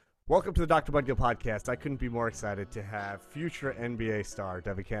Welcome to the Dr. Bungill podcast. I couldn't be more excited to have future NBA star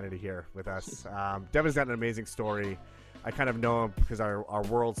Devin Cannady here with us. Devin's got an amazing story. I kind of know him because our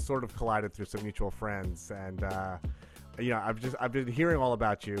worlds sort of collided through some mutual friends, and I've been hearing all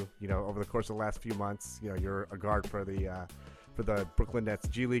about you. Over the course of the last few months. You're a guard for the Brooklyn Nets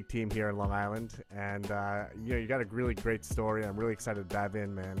G League team here in Long Island, and you got a really great story. I'm really excited to dive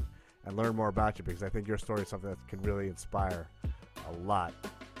in, man, and learn more about you because I think your story is something that can really inspire a lot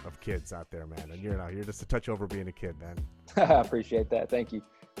of kids out there, man. And you're just a touch over being a kid, man. I appreciate that. Thank you.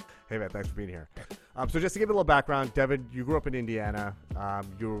 Hey, man, thanks for being here. So just to give you a little background, Devin, you grew up in Indiana.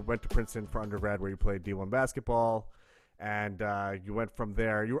 You went to Princeton for undergrad where you played D1 basketball, and you went from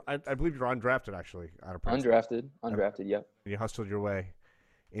there. I believe you were undrafted, actually, out of Princeton. Undrafted, yep. And you hustled your way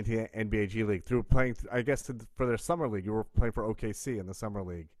into the NBA G League through playing, I guess, for their summer league. You were playing for OKC in the summer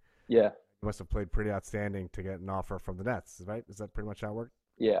league. Yeah. You must have played pretty outstanding to get an offer from the Nets, right? Is that pretty much how it worked?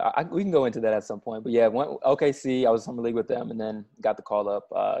 Yeah, we can go into that at some point. But yeah, went OKC, I was summer league with them, and then got the call up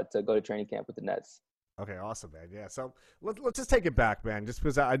to go to training camp with the Nets. Okay, awesome, man. Yeah, so let's just take it back, man. Just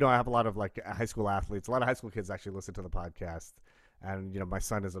because I know I have a lot of like high school athletes, a lot of high school kids actually listen to the podcast, and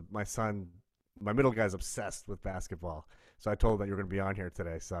my middle guy's obsessed with basketball. So I told him that you're going to be on here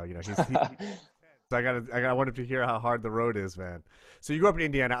today. So so I wanted to hear how hard the road is, man. So you grew up in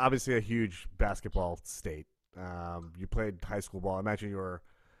Indiana, obviously a huge basketball state. You played high school ball. I imagine you were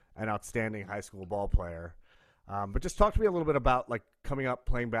an outstanding high school ball player. But just talk to me a little bit about like coming up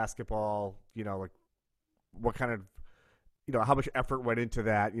playing basketball. Like what kind of, how much effort went into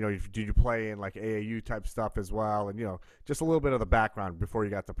that? Did you play in like AAU type stuff as well? And just a little bit of the background before you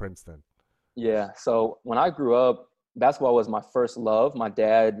got to Princeton. Yeah. So when I grew up, basketball was my first love. My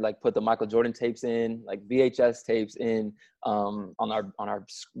dad put the Michael Jordan tapes in, VHS tapes in, on our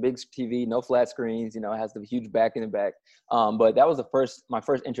big TV, no flat screens. It has the huge back in the back. But that was my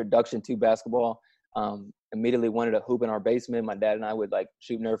first introduction to basketball. Immediately wanted to hoop in our basement. My dad and I would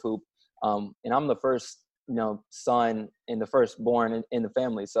shoot Nerf hoop. And I'm the first, son and the firstborn in the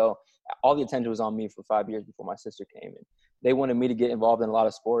family. So all the attention was on me for 5 years before my sister came in. They wanted me to get involved in a lot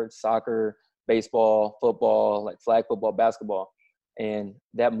of sports, soccer, baseball, football, flag football, basketball. And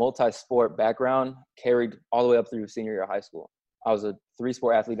that multi-sport background carried all the way up through senior year of high school. I was a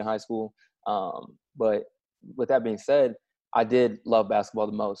 3-sport athlete in high school. But with that being said, I did love basketball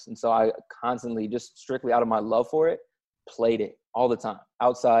the most. And so I constantly, just strictly out of my love for it, played it all the time,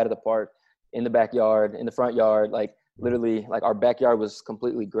 outside of the park, in the backyard, in the front yard. Literally, our backyard was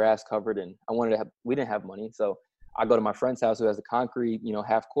completely grass covered, and we didn't have money. So I go to my friend's house who has a concrete,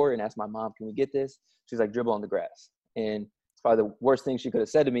 half court, and ask my mom, can we get this? She's like, dribble on the grass. And it's probably the worst thing she could have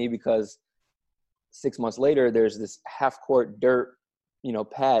said to me, because 6 months later, there's this half court dirt,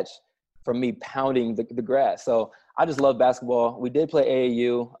 patch from me pounding the grass. So I just love basketball. We did play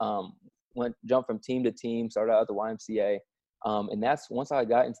AAU, jumped from team to team, started out at the YMCA. And that's once I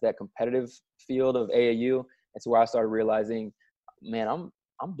got into that competitive field of AAU, it's where I started realizing, man, I'm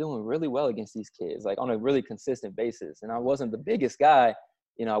doing really well against these kids, on a really consistent basis. And I wasn't the biggest guy,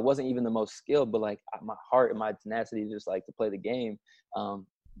 I wasn't even the most skilled, but my heart and my tenacity just to play the game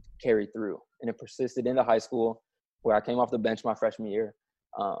carried through. And it persisted into high school, where I came off the bench my freshman year.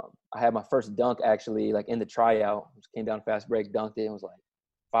 I had my first dunk actually in the tryout. Just came down fast break, dunked it, and was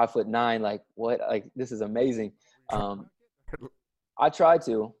 5'9", what? This is amazing. I tried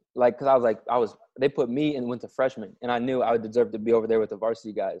to, because they put me and went to freshman, and I knew I would deserve to be over there with the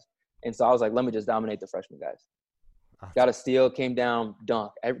varsity guys. And so I was let me just dominate the freshman guys. Got a steal, came down,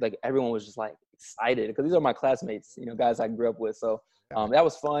 dunk. Everyone was just excited, because these are my classmates, guys I grew up with. So that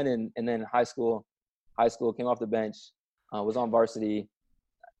was fun. And then high school, came off the bench, was on varsity.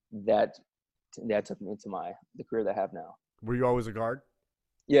 That took me into the career that I have now. Were you always a guard?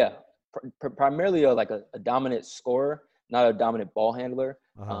 Yeah, primarily a dominant scorer, not a dominant ball handler.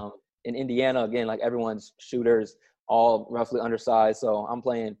 Uh-huh. In Indiana, again, everyone's shooters, all roughly undersized. So I'm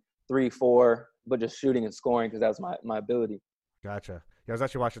playing 3-4, but just shooting and scoring, because that's my ability. Gotcha. Yeah, I was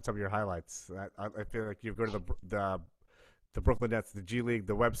actually watching some of your highlights. I feel like you go to the Brooklyn Nets, the G League,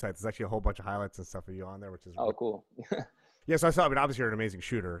 the website. There's actually a whole bunch of highlights and stuff of you on there, which is cool. Yeah, so I saw. Obviously you're an amazing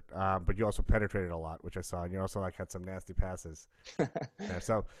shooter, but you also penetrated a lot, which I saw, and you also had some nasty passes. Yeah,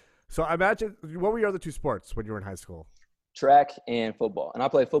 so I imagine, what were your other two sports when you were in high school? Track and football. And I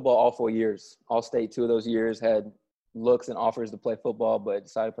played football all 4 years. All state 2 of those years, had looks and offers to play football, but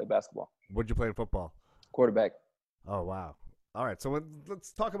decided to play basketball. What did you play in football? Quarterback. Oh, wow. All right. So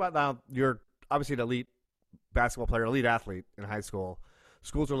let's talk about now. You're obviously an elite basketball player, elite athlete in high school.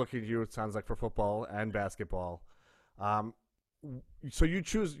 Schools are looking at you, it sounds like, for football and basketball. So you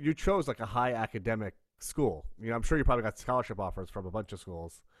chose a high academic school. I'm sure you probably got scholarship offers from a bunch of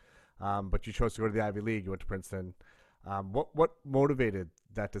schools. but you chose to go to the Ivy League. You went to Princeton. What motivated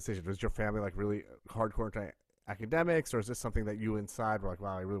that decision? Was your family like really hardcore into academics, or is this something that you inside were like,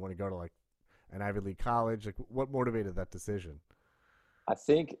 wow, I really want to go to like an Ivy League college? Like, what motivated that decision? I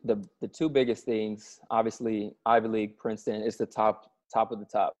think the two biggest things, obviously, Ivy League, Princeton, is the top of the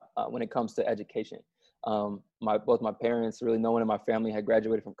top when it comes to education. My both my parents, really no one in my family had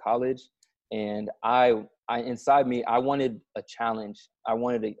graduated from college, and I inside me, I wanted a challenge. I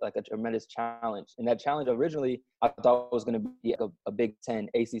wanted like a tremendous challenge, and that challenge originally I thought was going to be a Big Ten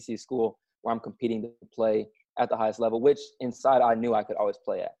ACC school where I'm competing to play at the highest level, which inside I knew I could always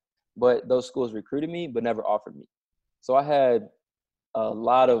play at. But those schools recruited me, but never offered me. So I had a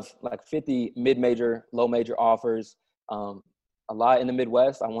lot of like 50 mid-major, low-major offers. Um, a lot in the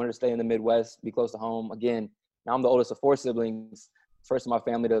Midwest. I wanted to stay in the Midwest, be close to home. Again, now I'm the oldest of four siblings, first in my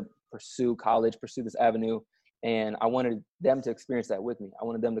family to pursue college, pursue this avenue. And I wanted them to experience that with me. I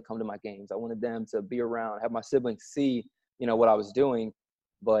wanted them to come to my games. I wanted them to be around, have my siblings see, what I was doing.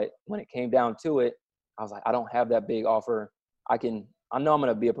 But when it came down to it, I was like, I don't have that big offer. I know I'm going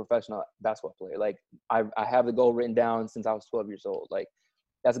to be a professional basketball player. Like I have the goal written down since I was 12 years old. Like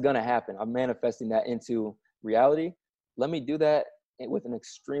that's going to happen. I'm manifesting that into reality. Let me do that with an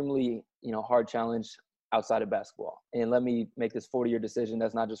extremely, hard challenge outside of basketball. And let me make this 40-year decision.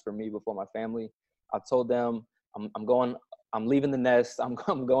 That's not just for me, but for my family. I told them I'm leaving the nest. I'm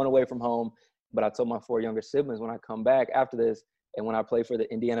going away from home. But I told my four younger siblings when I come back after this, and when I play for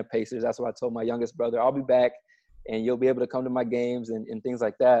the Indiana Pacers, that's what I told my youngest brother. I'll be back, and you'll be able to come to my games and things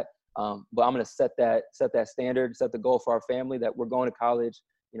like that. But I'm going to set that standard, set the goal for our family that we're going to college.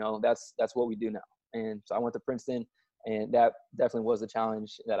 That's what we do now. And so I went to Princeton, and that definitely was the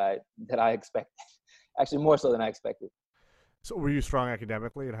challenge that I expected. Actually, more so than I expected. So, were you strong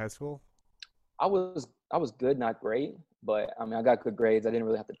academically in high school? I was good, not great, but I mean I got good grades. I didn't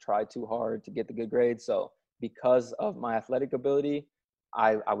really have to try too hard to get the good grades. So because of my athletic ability,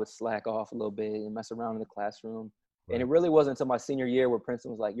 I would slack off a little bit and mess around in the classroom. And it Right. really wasn't until my senior year where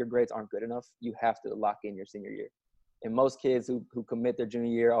Princeton was like, your grades aren't good enough. You have to lock in your senior year. And most kids who commit their junior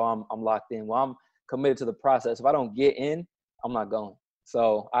year, oh, I'm locked in. Well, I'm committed to the process. If I don't get in, I'm not going.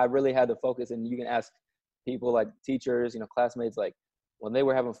 So I really had to focus. And you can ask people like teachers, classmates, like when they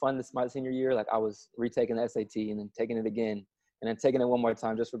were having fun this my senior year, like I was retaking the SAT and then taking it again and then taking it one more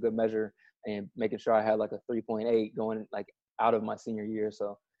time just for good measure and making sure I had like a 3.8 going like out of my senior year.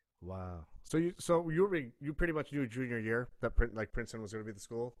 So Wow. You pretty much knew junior year that like Princeton was going to be the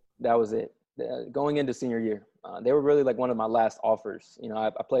school. that was it. Going into senior year, they were really like one of my last offers.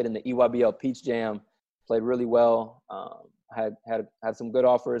 I played in the EYBL Peach Jam, played really well. Had some good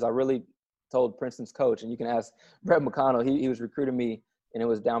offers. I really told Princeton's coach, and you can ask Brett McConnell. He was recruiting me, and it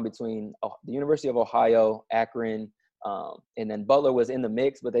was down between the University of Ohio, Akron, and then Butler was in the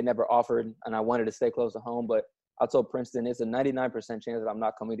mix, but they never offered. And I wanted to stay close to home, but I told Princeton it's a 99% chance that I'm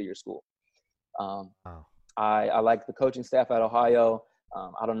not coming to your school. Um, Wow. I like the coaching staff at Ohio.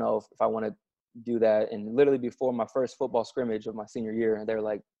 I don't know if I want to do that. And literally before my first football scrimmage of my senior year, they're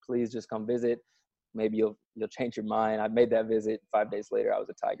like, please just come visit. Maybe you'll change your mind. I made that visit. 5 days later, I was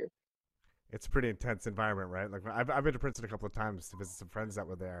a Tiger. It's a pretty intense environment, right? Like I've been to Princeton a couple of times to visit some friends that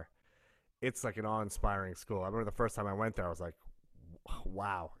were there. It's like an awe-inspiring school. I remember the first time I went there, I was like,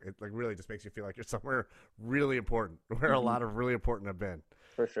 wow. It like really just makes you feel like you're somewhere really important, where a Hmm. lot of really important have been.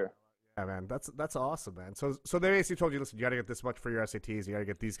 For sure. Yeah, man, that's awesome, man. So they basically told you, listen, you got to get this much for your SATs, you got to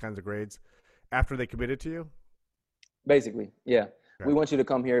get these kinds of grades after they committed to you. Basically, yeah. Okay. We want you to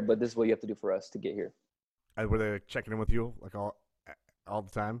come here, but this is what you have to do for us to get here. And were they checking in with you like all the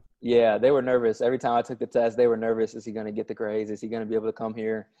time? Yeah, they were nervous. Every time I took the test, they were nervous. Is he going to get the grades? Is he going to be able to come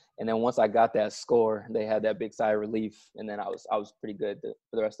here? And then once I got that score, they had that big sigh of relief, and then I was pretty good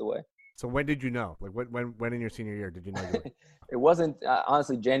for the rest of the way. So when did you know? Like when in your senior year did you know you were? It wasn't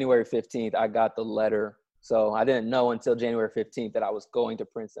honestly January 15th. I got the letter, so I didn't know until January 15th that I was going to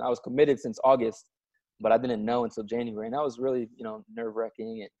Princeton. I was committed since August, but I didn't know until January, and that was really nerve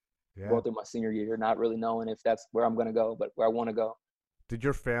wracking and Yeah. going through my senior year, not really knowing if that's where I'm going to go, but where I want to go. Did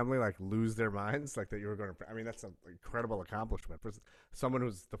your family like lose their minds like that you were going to? I mean, that's an incredible accomplishment for someone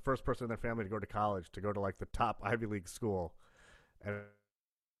who's the first person in their family to go to college, to go to like the top Ivy League school. And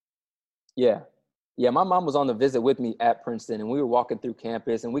Yeah. Yeah, my mom was on the visit with me at Princeton, and we were walking through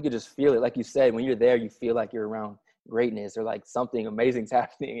campus, and we could just feel it. Like you said, when you're there, you feel like you're around greatness or like something amazing's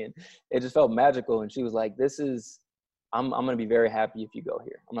happening, and it just felt magical. And she was like, "This is, I'm gonna be very happy if you go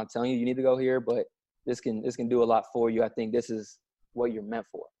here. I'm not telling you you need to go here, but this can do a lot for you. I think this is what you're meant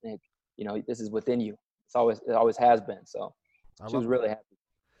for. And, this is within you. It always has been." So I she was love really happy.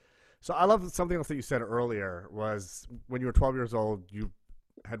 So I love something else that you said earlier was when you were 12 years old, you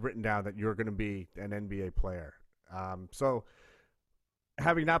had written down that you're going to be an NBA player. So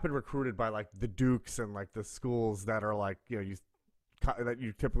having not been recruited by like the Dukes and like the schools that are like that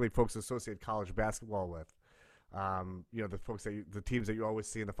you typically folks associate college basketball with, the folks the teams that you always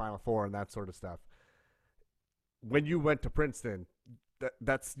see in the Final Four and that sort of stuff. When you went to Princeton,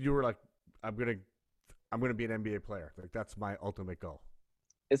 that's you were like, I'm gonna be an NBA player. Like that's my ultimate goal.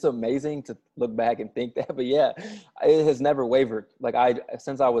 It's amazing to look back and think that, but yeah, it has never wavered. Like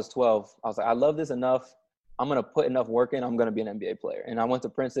since I was 12, I was like, I love this enough. I'm going to put enough work in. I'm going to be an NBA player. And I went to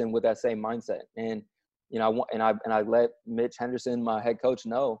Princeton with that same mindset. And, I let Mitch Henderson, my head coach,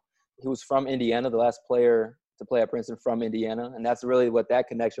 know. He was from Indiana, the last player to play at Princeton from Indiana. And that's really what that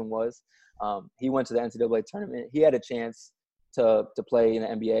connection was. He went to the NCAA tournament. He had a chance to play in the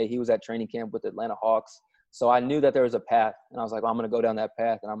NBA. He was at training camp with the Atlanta Hawks. So I knew that there was a path, and I was like, well, I'm going to go down that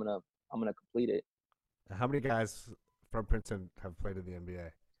path, and I'm going to complete it. How many guys from Princeton have played in the NBA?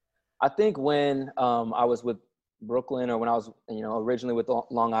 I think when I was with Brooklyn, or when I was, originally with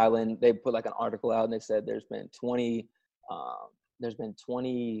Long Island, they put like an article out, and they said there's been 20,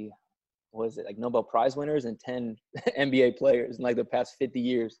 what is it, like Nobel Prize winners and 10 NBA players in like the past 50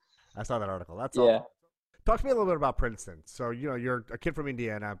 years. I saw that article. That's Yeah. all. Talk to me a little bit about Princeton. So, you're a kid from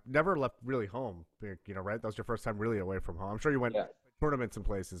Indiana, never left really home, right? That was your first time really away from home. I'm sure you went tournaments and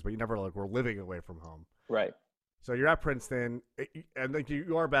places, but you never were living away from home. Right. So you're at Princeton, and like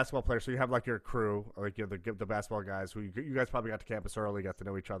you are a basketball player, so you have like your crew, like the basketball guys who you guys probably got to campus early, got to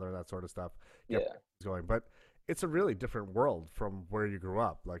know each other, that sort of stuff. Going, but it's a really different world from where you grew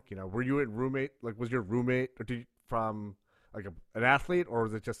up. Like, were you a roommate? Like, was your roommate from like an athlete, or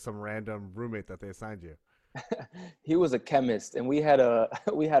was it just some random roommate that they assigned you? He was a chemist, and we had a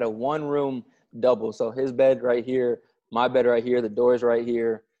 1-room double. So his bed right here, my bed right here, the doors right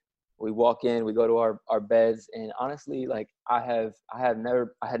here. We walk in, we go to our beds, and honestly, like I had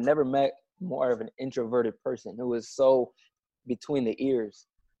never met more of an introverted person who was so between the ears.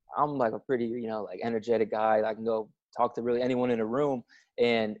 I'm like a pretty, like energetic guy. I can go talk to really anyone in a room,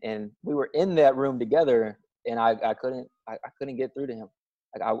 and we were in that room together, and I couldn't get through to him.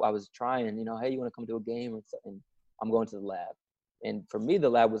 Like I was trying, hey, you want to come to a game? And I'm going to the lab. And for me, the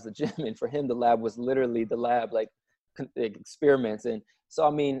lab was the gym. And for him, the lab was literally the lab, like experiments. And so, I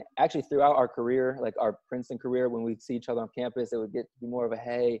mean, actually throughout our career, like our Princeton career, when we'd see each other on campus, it would get to be more of a,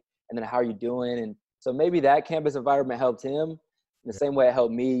 hey, and then how are you doing? And so maybe that campus environment helped him in the same way it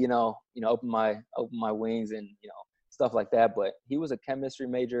helped me, open my wings and, stuff like that. But he was a chemistry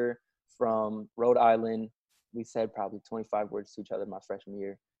major from Rhode Island. We said probably 25 words to each other my freshman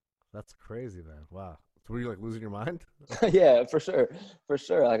year. That's crazy, man. Wow. So were you like losing your mind? Yeah, for sure.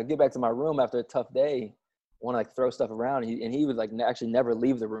 Like I get back to my room after a tough day, want to like throw stuff around. He would like actually never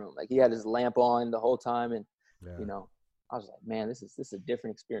leave the room. Like he had his lamp on the whole time. And, I was like, man, this is a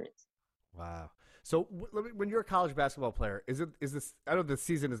different experience. Wow. So when you're a college basketball player, is this, I know the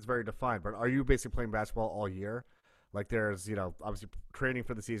season is very defined, but are you basically playing basketball all year? Like there's, obviously training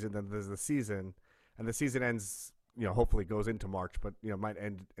for the season, then there's the season. And the season ends, hopefully goes into March, but, might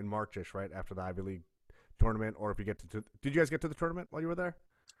end in March-ish, right, after the Ivy League tournament, or if you get to did you guys get to the tournament while you were there?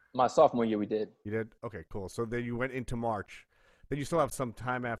 My sophomore year, we did. You did? Okay, cool. So then you went into March. Then you still have some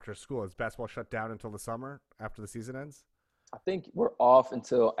time after school. Is basketball shut down until the summer after the season ends? I think we're off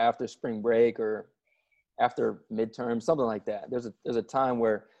until after spring break or after midterm, something like that. There's a time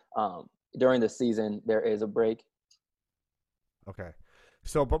where during the season there is a break. Okay.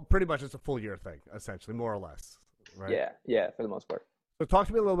 So, but pretty much it's a full year thing, essentially, more or less, right? Yeah, for the most part. So talk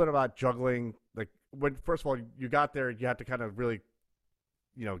to me a little bit about juggling. Like when, first of all, you got there, you had to kind of really,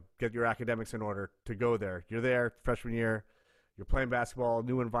 get your academics in order to go there. You're there freshman year, you're playing basketball,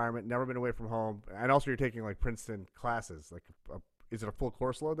 new environment, never been away from home. And also you're taking like Princeton classes. Like, is it a full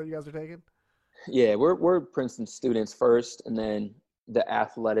course load that you guys are taking? Yeah, we're Princeton students first, and then the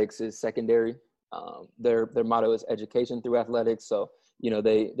athletics is secondary. Their motto is education through athletics. So,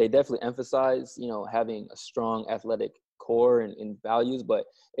 they definitely emphasize, having a strong athletic core and values, but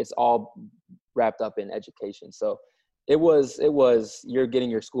it's all wrapped up in education. So it was you're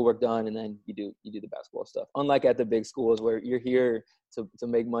getting your schoolwork done, and then you do the basketball stuff. Unlike at the big schools where you're here to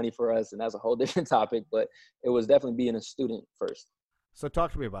make money for us, and that's a whole different topic, but it was definitely being a student first. So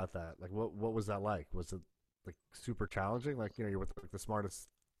talk to me about that. Like, what was that like? Was it like super challenging? Like, you're with like the smartest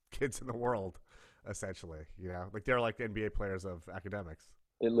kids in the world, essentially. Like they're like the NBA players of academics.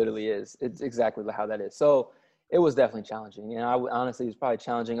 It literally is. It's exactly how that is. So it was definitely challenging. And I honestly, it was probably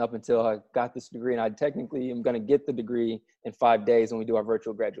challenging up until I got this degree. And I technically am going to get the degree in 5 days when we do our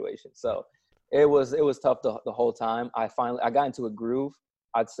virtual graduation. So it was tough the whole time. I got into a groove,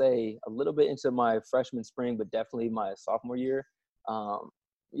 I'd say a little bit into my freshman spring, but definitely my sophomore year.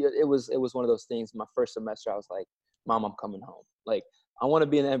 yeah, it was one of those things. My first semester, I was like, Mom, I'm coming home. Like, I want to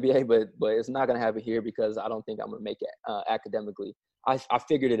be in the NBA, but it's not gonna happen here because I don't think I'm gonna make it academically. I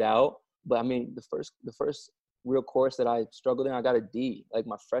figured it out, but I mean, the first real course that I struggled in, I got a D like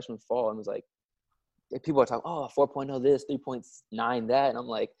my freshman fall, and was like, people are talking, oh, 4.0 this, 3.9 that, and I'm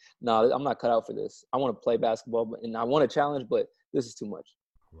like, no, I'm not cut out for this. I want to play basketball, and I want a challenge, but this is too much.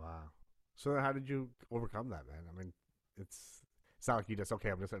 Wow. So how did you overcome that, man? I mean, it's not like you just, okay,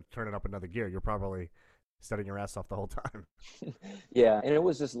 I'm just gonna turn it up another gear. You're probably studying your ass off the whole time. Yeah, and it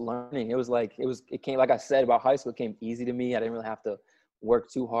was just learning. It was like it came, like I said about high school, it came easy to me. I didn't really have to work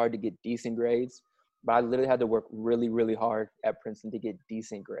too hard to get decent grades, but I literally had to work really, really hard at Princeton to get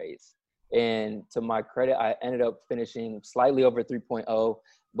decent grades. And to my credit, I ended up finishing slightly over 3.0,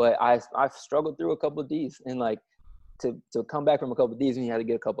 but I've struggled through a couple of D's, and like to come back from a couple of D's, you had to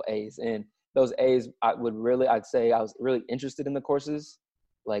get a couple of A's. And those A's, I'd say I was really interested in the courses.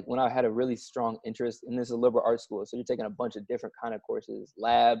 Like when I had a really strong interest, and this is a liberal arts school, so you're taking a bunch of different kind of courses,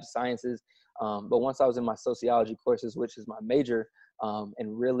 labs, sciences. But once I was in my sociology courses, which is my major, and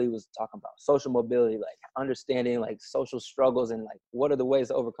really was talking about social mobility, like understanding like social struggles and like what are the ways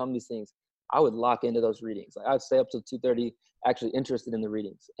to overcome these things, I would lock into those readings. Like I'd stay up till 2:30, actually interested in the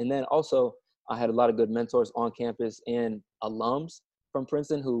readings. And then also I had a lot of good mentors on campus and alums from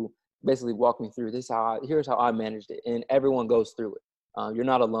Princeton who basically walked me through here's how I managed it. And everyone goes through it. You're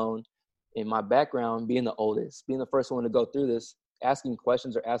not alone. In my background, being the oldest, being the first one to go through this, asking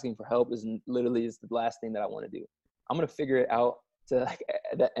questions or asking for help is literally the last thing that I want to do. I'm going to figure it out to like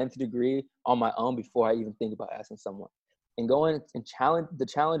the nth degree on my own before I even think about asking someone. And going and challenge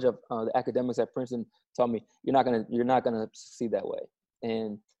of the academics at Princeton taught me you're not gonna succeed that way.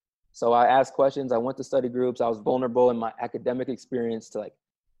 And so I asked questions. I went to study groups. I was vulnerable in my academic experience to like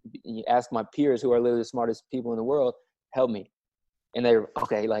ask my peers who are literally the smartest people in the world, help me. And they were,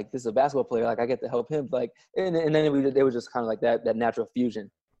 okay, like this is a basketball player, like I get to help him. Like, and then they were just kind of like that natural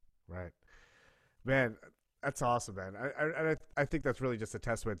fusion. Right. Man, that's awesome, man. I think that's really just a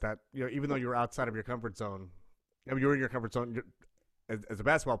testament that, you know, even though you were outside of your comfort zone, I mean, you were in your comfort zone as a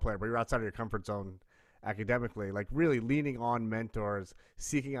basketball player, but you're outside of your comfort zone academically, like really leaning on mentors,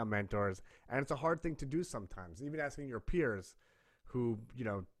 seeking out mentors. And it's a hard thing to do sometimes, even asking your peers who, you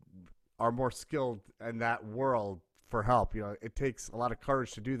know, are more skilled in that world for help. You know, it takes a lot of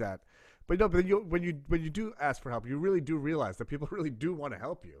courage to do that. But no, but when you do ask for help, you really do realize that people really do want to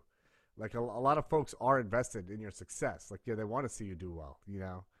help you. Like a lot of folks are invested in your success. Like, yeah, they want to see you do well, you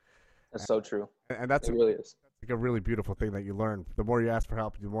know? That's so true. And that's It really is. like a really beautiful thing that you learn. The more you ask for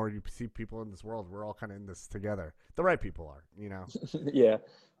help, the more you see people in this world. We're all kind of in this together. The right people are, you know? Yeah.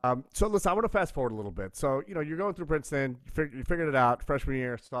 So listen, I want to fast forward a little bit. So, you know, you're going through Princeton, you figured it out, freshman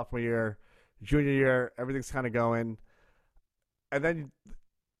year, sophomore year, junior year, everything's kind of going. And then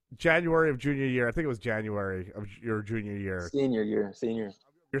January of junior year, I think it was January of your junior year. Senior. Your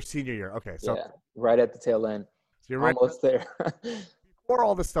senior year. Okay. So, Yeah. Right at the tail end. so you're right Almost there. before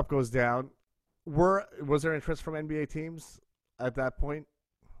all this stuff goes down. Was there interest from NBA teams at that point?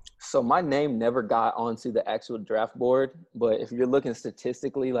 So my name never got onto the actual draft board, but if you're looking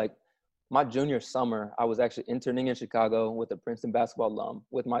statistically, like my junior summer, I was actually interning in Chicago with a Princeton basketball alum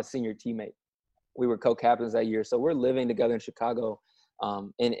with my senior teammate. We were co-captains that year, so we're living together in Chicago.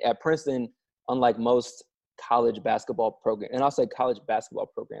 And at Princeton, unlike most college basketball programs, and I'll say college basketball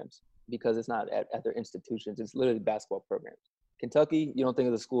programs because it's not at their institutions, it's literally basketball programs. Kentucky, you don't think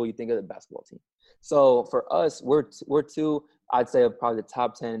of the school, you think of the basketball team. So for us, we're two, I'd say, of probably the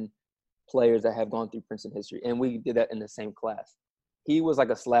top 10 players that have gone through Princeton history, and we did that in the same class. He was like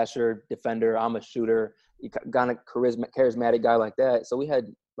a slasher defender. I'm a shooter, kind of charismatic guy like that. So we had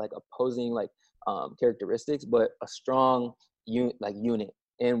like opposing like characteristics, but a strong unit.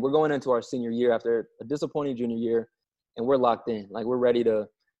 And we're going into our senior year after a disappointing junior year, and we're locked in. Like we're ready to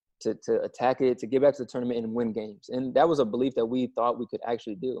attack it, to get back to the tournament and win games. And that was a belief that we thought we could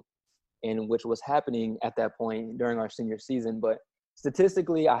actually do, and which was happening at that point during our senior season. But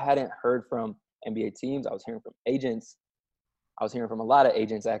statistically, I hadn't heard from NBA teams. I was hearing from agents. I was hearing from a lot of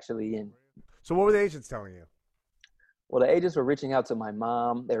agents actually. And So what were the agents telling you? well, the agents were reaching out to my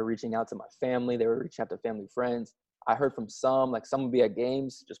mom. They were reaching out to my family. They were reaching out to family friends. I heard from some would be at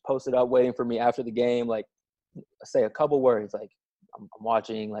games, just posted up waiting for me after the game, like say a couple words, like I'm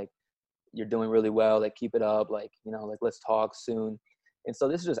watching, like you're doing really well, like keep it up, like, you know, like let's talk soon. And so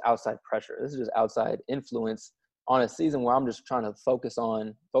this is just outside pressure. This is just outside influence on a season where I'm just trying to focus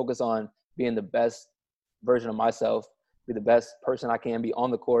on being the best version of myself, be the best person I can be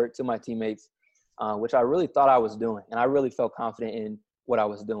on the court to my teammates, which I really thought I was doing. And I really felt confident in what I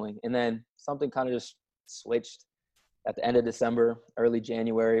was doing. And then something kind of just switched. at the end of December, early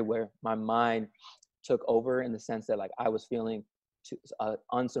January, where my mind took over in the sense that like I was feeling an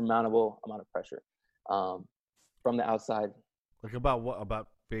unsurmountable amount of pressure um, from the outside. Like about what? About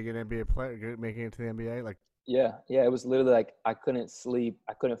being an NBA player, making it to the NBA? Like, Yeah, it was literally like I couldn't sleep,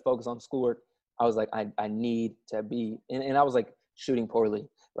 I couldn't focus on schoolwork. I was like, I need to be, and I was like shooting poorly.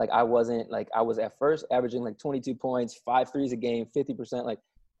 Like I wasn't like I was at first averaging like 22 points, 5 threes a game, 50%,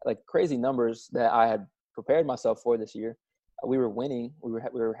 like crazy numbers that I had prepared myself for this year. We were winning, we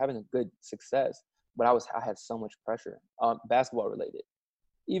were having a good success, but I had so much pressure, basketball related,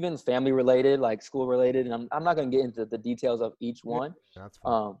 even family related, like school related. And I'm not going to get into the details of each yeah, one. that's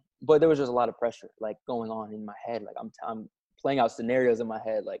fine. But there was just a lot of pressure like going on in my head. Like I'm playing out scenarios in my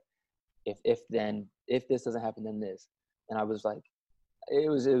head. Like if this doesn't happen, then this. And I was like,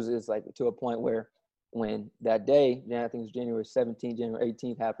 it's like to a point where when that day, I think it was January 17th, January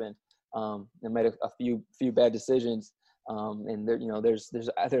 18th happened, I made a few bad decisions. And there, there's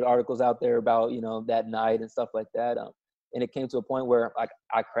other articles out there about, that night and stuff like that. And it came to a point where like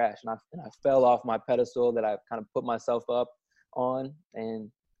I crashed and I fell off my pedestal that I kind of put myself up on,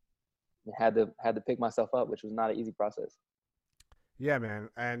 and had to pick myself up, which was not an easy process. Yeah, man,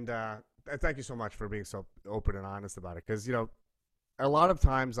 and thank you so much for being so open and honest about it. Because a lot of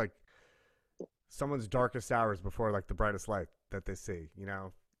times, like someone's darkest hours before like the brightest light that they see.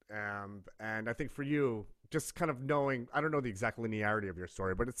 And I think for you, just kind of knowing, I don't know the exact linearity of your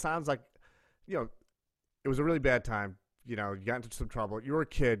story, but it sounds like, it was a really bad time. You got into some trouble. You were a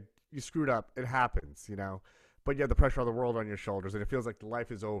kid. You screwed up. It happens. But you have the pressure of the world on your shoulders, and it feels like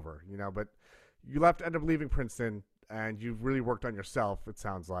life is over. But you end up leaving Princeton, and you've really worked on yourself. It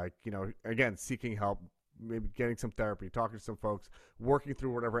sounds like, again, seeking help, maybe getting some therapy, talking to some folks, working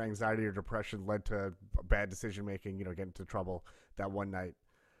through whatever anxiety or depression led to bad decision making. Getting into trouble that one night,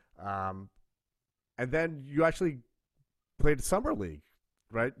 and then you actually played summer league,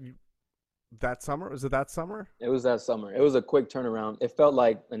 right? That summer? Was it that summer? It was that summer. It was a quick turnaround. It felt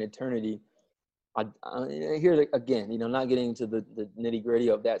like an eternity. Here again, not getting into the nitty gritty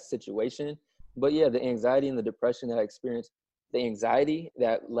of that situation, but yeah, the anxiety and the depression that I experienced, the anxiety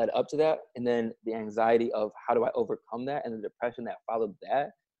that led up to that, and then the anxiety of how do I overcome that, and the depression that followed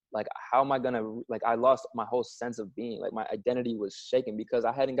that. Like, how am I gonna, like, I lost my whole sense of being. Like, my identity was shaken because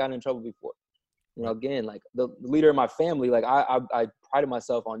I hadn't gotten in trouble before. Again, like the leader of my family, like I prided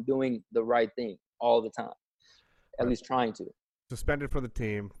myself on doing the right thing all the time, at least trying to. Suspended from the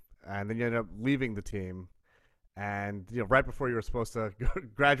team, and then you ended up leaving the team, and right before you were supposed to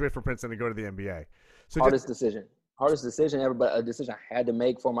graduate from Princeton and go to the NBA. So hardest decision ever, but a decision I had to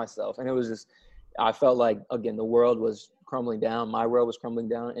make for myself. And it was just, I felt like, again, the world was crumbling down. My world was crumbling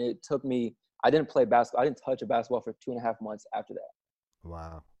down, and it took me. I didn't play basketball. I didn't touch a basketball for 2.5 months after that.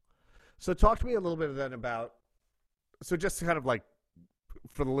 Wow. So talk to me a little bit then about, so just to kind of like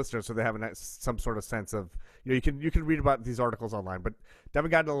for the listeners, so they have some sort of sense of, you can read about these articles online, but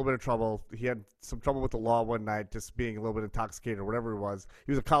Devin got in a little bit of trouble. He had some trouble with the law one night, just being a little bit intoxicated or whatever it was.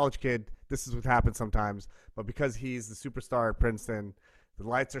 He was a college kid. This is what happens sometimes, but because he's the superstar at Princeton, the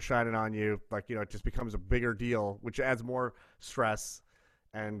lights are shining on you. Like, it just becomes a bigger deal, which adds more stress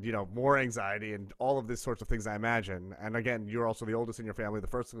and more anxiety and all of these sorts of things, I imagine. And again, you're also the oldest in your family, the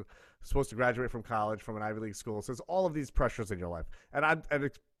first supposed to graduate from college from an Ivy League school. So there's all of these pressures in your life.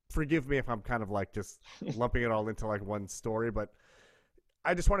 And forgive me if I'm kind of like just lumping it all into like one story, but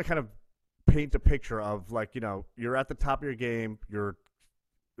I just want to kind of paint a picture of like, you're at the top of your game, you're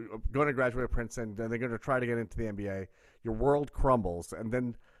going to graduate at Princeton, and they're going to try to get into the NBA. Your world crumbles, and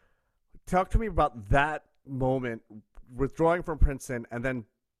then talk to me about that moment, withdrawing from Princeton and then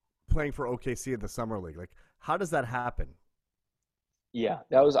playing for OKC in the summer league. Like, how does that happen? Yeah,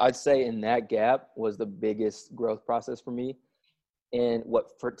 that was, I'd say, in that gap was the biggest growth process for me. And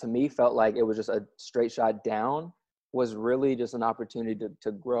to me felt like it was just a straight shot down was really just an opportunity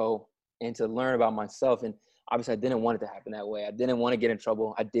to grow and to learn about myself. And obviously I didn't want it to happen that way. I didn't want to get in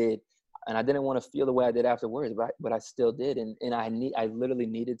trouble. I did. And I didn't want to feel the way I did afterwards, but I still did. And I literally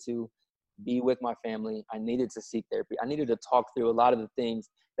needed to be with my family. I needed to seek therapy. I needed to talk through a lot of the things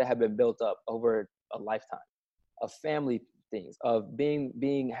that have been built up over a lifetime of family things, of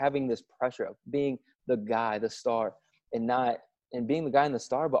having this pressure of being the guy, the star, and being the guy in the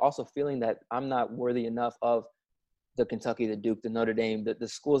star, but also feeling that I'm not worthy enough of the Kentucky, the Duke, the Notre Dame, the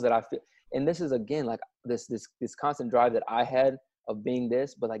schools that I feel. And this is, again, like this constant drive that I had of being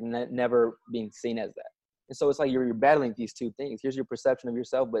this, but like never being seen as that. And so it's like you're battling these two things. Here's your perception of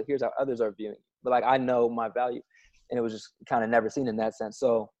yourself, but here's how others are viewing you. But like I know my value, and it was just kind of never seen in that sense.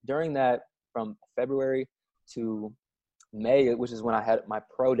 So during that, from February to May, which is when I had my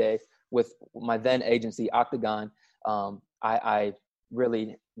pro day with my then agency Octagon, I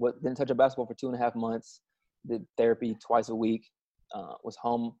really didn't touch a basketball for 2.5 months. Did therapy twice a week. Was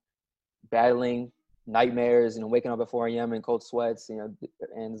home battling nightmares, waking up at 4 a.m. in cold sweats,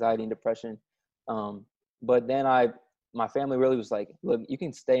 anxiety and depression. But then my family really was like, look, you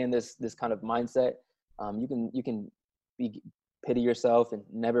can stay in this kind of mindset. You can pity yourself and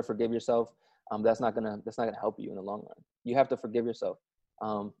never forgive yourself. That's not gonna help you in the long run. You have to forgive yourself.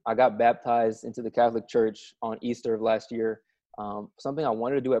 I got baptized into the Catholic Church on Easter of last year. Something I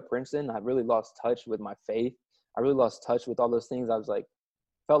wanted to do at Princeton. I really lost touch with my faith. I really lost touch with all those things. I was like,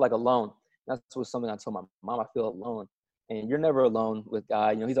 felt like alone. That's was something I told my mom. I feel alone, and you're never alone with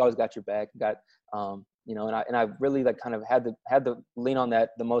God. He's always got your back. And I really like kind of had to lean on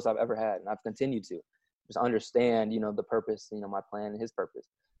that the most I've ever had, and I've continued to just understand, the purpose, my plan and His purpose.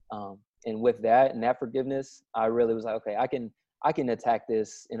 And with that and that forgiveness, I really was like, okay, I can attack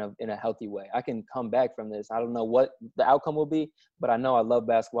this in a healthy way. I can come back from this. I don't know what the outcome will be, but I know I love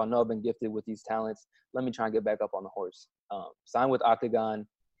basketball. I know I've been gifted with these talents. Let me try and get back up on the horse. Signed with Octagon.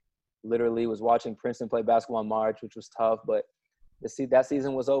 Literally was watching Princeton play basketball in March, which was tough, but that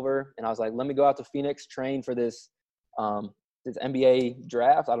season was over, and I was like, let me go out to Phoenix, train for this NBA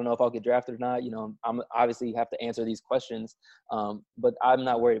draft. I don't know if I'll get drafted or not. I'm obviously have to answer these questions, but I'm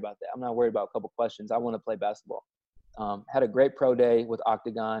not worried about that. I'm not worried about a couple questions. I want to play basketball. Had a great pro day with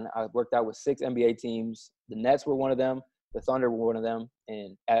Octagon. I worked out with 6 NBA teams. The Nets were one of them. The Thunder were one of them.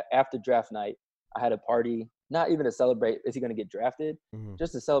 And after draft night, I had a party, not even to celebrate, is he going to get drafted? Mm-hmm.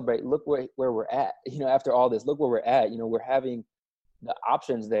 Just to celebrate, look where we're at. After all this, look where we're at. We're having the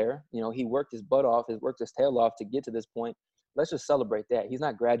options there. He worked his butt off, worked his tail off to get to this point. Let's just celebrate that. He's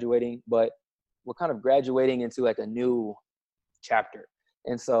not graduating, but we're kind of graduating into like a new chapter.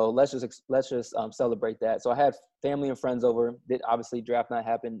 And so let's just celebrate that. So I had family and friends over. Obviously, draft night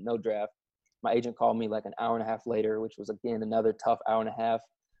happened, no draft. My agent called me like an hour and a half later, which was, again, another tough hour and a half.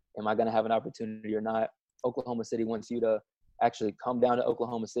 Am I going to have an opportunity or not? Oklahoma City wants you to actually come down to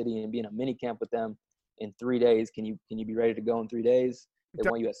Oklahoma City and be in a mini camp with them in 3 days. Can you be ready to go in 3 days? They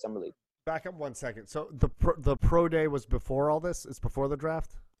want you at Summer League. Back up 1 second. So the pro day was before all this? It's before the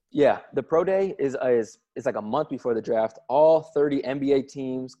draft? Yeah, the pro day is like a month before the draft. All 30 NBA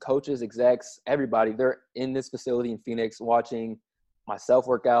teams, coaches, execs, everybody, they're in this facility in Phoenix watching myself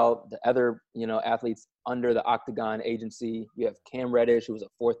work out, the other, athletes under the Octagon agency. You have Cam Reddish, who was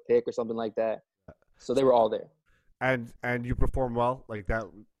a 4th pick or something like that. So they were all there. And you performed well like that,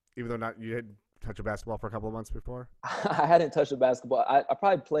 even though you didn't touch a basketball for a couple of months before? I hadn't touched a basketball.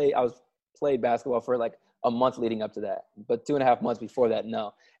 I played basketball for like a month leading up to that, but 2.5 months before that,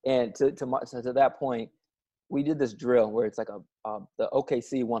 no. And to that point, we did this drill where it's like the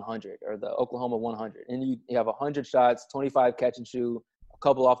OKC 100 or the Oklahoma 100, and you have 100 shots, 25 catch and shoot, a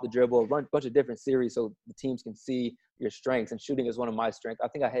couple off the dribble, a bunch of different series so the teams can see your strengths. And shooting is one of my strengths. I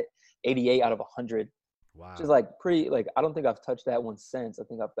think I hit 88 out of 100. Wow. Which is like pretty, like, I don't think I've touched that one since. I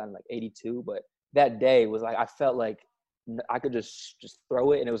think I've gotten like 82, but that day was like, I felt like I could just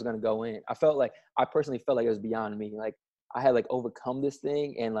throw it and it was going to go in. I personally felt like it was beyond me. Like I had like overcome this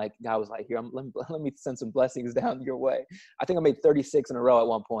thing, and like God was like, here, let me send some blessings down your way. I think I made 36 in a row at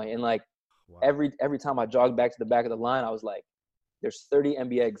one point. And like wow. every time I jogged back to the back of the line, I was like, there's 30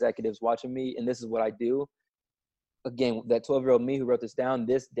 NBA executives watching me, and this is what I do. Again, that 12-year-old me who wrote this down,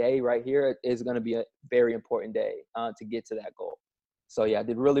 this day right here is going to be a very important day to get to that goal. So, yeah, I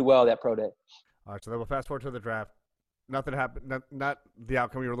did really well that pro day. All right, so then we'll fast forward to the draft. Nothing happened, not the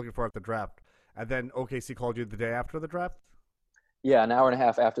outcome you were looking for at the draft. And then OKC called you the day after the draft? Yeah, an hour and a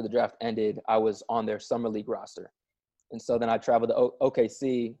half after the draft ended, I was on their Summer League roster. And so then I traveled to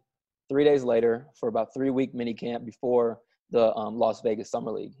OKC 3 days later for about 3-week mini camp before the Las Vegas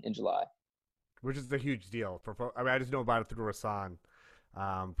Summer League in July. Which is a huge deal. I just know about it through Rasan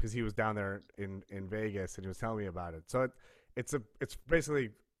because he was down there in Vegas and he was telling me about it. So it's basically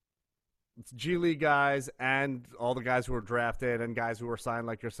G League guys and all the guys who were drafted and guys who were signed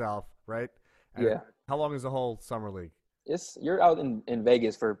like yourself, right? And yeah. How long is the whole Summer League? You're out in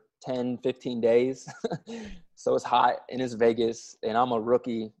Vegas for 10, 15 days. So it's hot and it's Vegas, and I'm a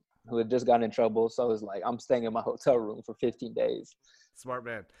rookie who had just gotten in trouble. So it's like I'm staying in my hotel room for 15 days. Smart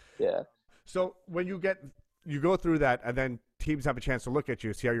man. Yeah. So when you go through that, and then teams have a chance to look at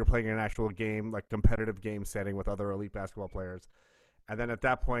you, see how you're playing in an actual game, like competitive game setting with other elite basketball players. And then at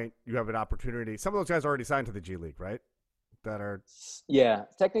that point, you have an opportunity. Some of those guys are already signed to the G League, right? Yeah,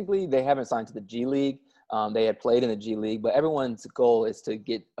 technically they haven't signed to the G League. They had played in the G League, but everyone's goal is to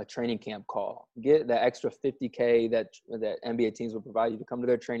get a training camp call, get that extra $50K that NBA teams will provide you to come to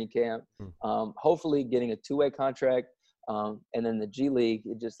their training camp. Hopefully getting a 2-way contract. And then the G League,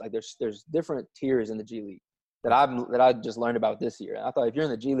 it just like there's different tiers in the G League. that I just learned about this year. And I thought if you're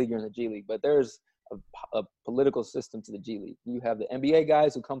in the G League, you're in the G League. But there's a political system to the G League. You have the NBA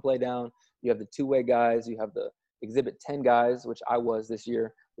guys who come play down. You have the two-way guys. You have the Exhibit 10 guys, which I was this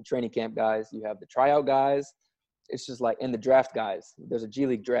year, the training camp guys. You have the tryout guys. It's just like in the draft guys. There's a G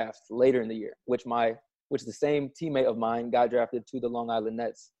League draft later in the year, which the same teammate of mine got drafted to the Long Island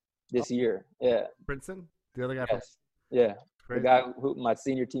Nets Oh, this year. Yeah. Princeton, the other guy from Yes. Yeah. The crazy. guy who my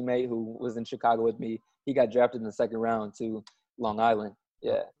senior teammate who was in Chicago with me, he got drafted in the second round to Long Island. Oh,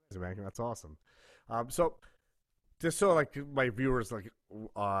 Yeah. man, that's awesome. So just so like my viewers like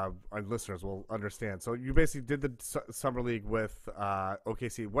and listeners will understand. So you basically did the summer league with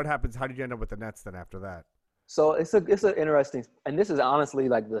OKC. What happens? How did you end up with the Nets then after that? So it's an interesting, and this is honestly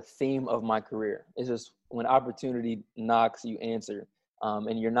like the theme of my career. It's just when opportunity knocks, you answer,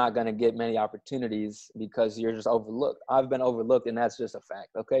 and you're not gonna get many opportunities because you're just overlooked. I've been overlooked, and that's just a fact.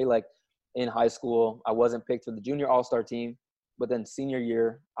 Okay, like in high school, I wasn't picked for the junior all-star team, but then senior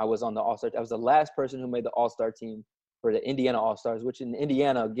year, I was on the all-star. I was the last person who made the all-star team for the Indiana All-Stars, which in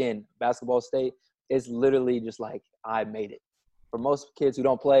Indiana, again, basketball state, is literally just like I made it. For most kids who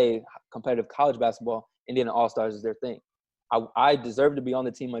don't play competitive college basketball, Indiana All-Stars is their thing. I deserved to be on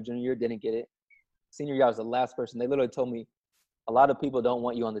the team my junior year, didn't get it. Senior year, I was the last person. They literally told me, a lot of people don't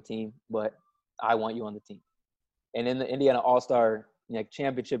want you on the team, but I want you on the team. And in the Indiana All-Star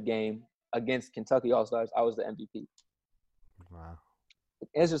championship game against Kentucky All-Stars, I was the MVP. Wow.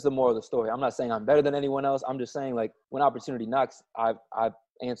 It's just the moral of the story. I'm not saying I'm better than anyone else. I'm just saying, like, when opportunity knocks, I've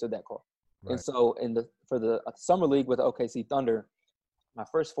answered that call. Right. And so for the summer league with the OKC Thunder, my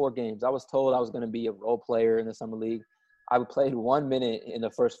first 4 games, I was told I was going to be a role player in the summer league. I played 1 minute in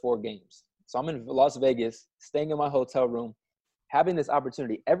the first 4 games. So I'm in Las Vegas, staying in my hotel room, having this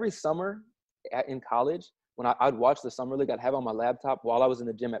opportunity. Every summer in college, when I'd watch the summer league, I'd have on my laptop while I was in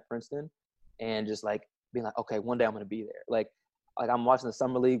the gym at Princeton and just like being like, okay, one day I'm going to be there. Like I'm watching the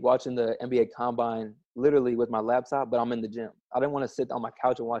summer league, watching the NBA combine, literally with my laptop, but I'm in the gym. I didn't want to sit on my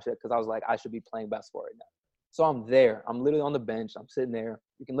couch and watch it because I was like, I should be playing basketball right now. So I'm there. I'm literally on the bench. I'm sitting there.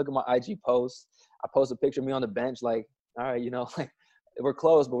 You can look at my IG posts. I post a picture of me on the bench, like, all right, like we're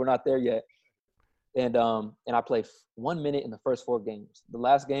close, but we're not there yet. And I played 1 minute in the first 4 games. The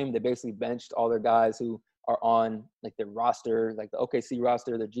last game, they basically benched all their guys who are on like their roster, like the OKC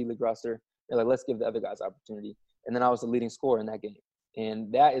roster, their G League roster. They're like, let's give the other guys opportunity. And then I was the leading scorer in that game.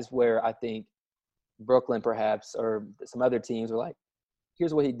 And that is where I think Brooklyn perhaps or some other teams were like,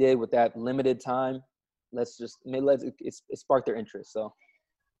 here's what he did with that limited time. It sparked their interest. So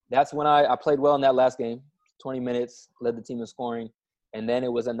that's when I played well in that last game, 20 minutes, led the team in scoring. And then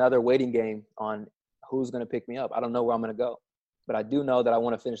it was another waiting game on who's going to pick me up. I don't know where I'm going to go, but I do know that I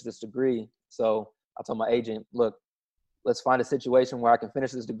want to finish this degree. So I told my agent, look, let's find a situation where I can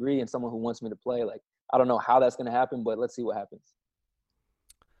finish this degree and someone who wants me to play. Like, I don't know how that's going to happen, but let's see what happens.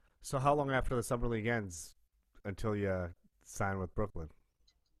 So how long after the summer league ends until you sign with Brooklyn?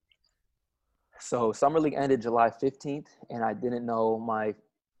 So summer league ended July 15th, and I didn't know my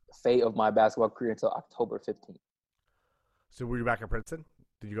fate of my basketball career until October 15th. So were you back at Princeton?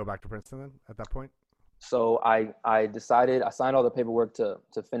 Did you go back to Princeton then at that point? So I decided, I signed all the paperwork to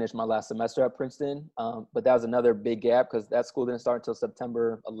finish my last semester at Princeton. But that was another big gap because that school didn't start until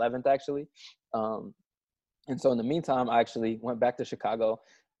September 11th, actually. And so in the meantime, I actually went back to Chicago,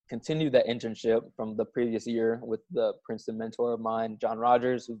 continued that internship from the previous year with the Princeton mentor of mine, John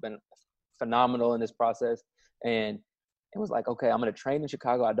Rogers, who's been phenomenal in this process. And it was like, okay, I'm going to train in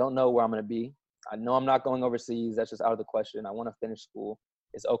Chicago. I don't know where I'm going to be. I know I'm not going overseas. That's just out of the question. I want to finish school.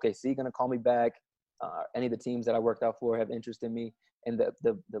 Is OKC going to call me back? Any of the teams that I worked out for have interest in me? And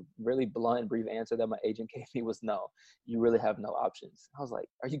the really blunt and brief answer that my agent gave me was no. You really have no options. I was like,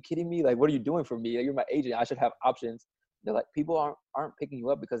 are you kidding me? Like, what are you doing for me? You're my agent. I should have options. They're like, people aren't picking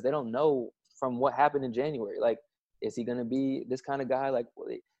you up because they don't know from what happened in January. Like, is he going to be this kind of guy? Like,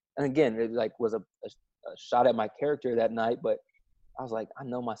 and again, it like was a shot at my character that night. But I was like, I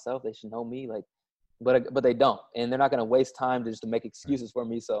know myself. They should know me. Like, but they don't, and they're not going to waste time just to make excuses for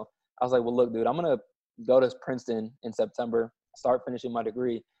me. So I was like, well, look, dude, I'm going to go to Princeton in September, start finishing my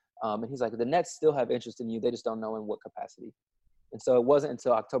degree. And he's like, the Nets still have interest in you. They just don't know in what capacity. And so it wasn't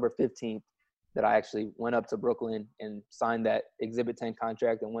until October 15th that I actually went up to Brooklyn and signed that Exhibit 10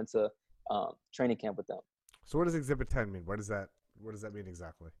 contract and went to training camp with them. So what does Exhibit 10 mean? What does that mean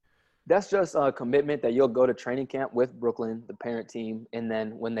exactly? That's just a commitment that you'll go to training camp with Brooklyn, the parent team, and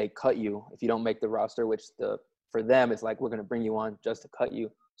then when they cut you, if you don't make the roster, which for them it's like we're going to bring you on just to cut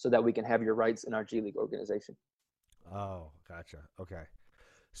you so that we can have your rights in our G League organization. Oh, gotcha. Okay.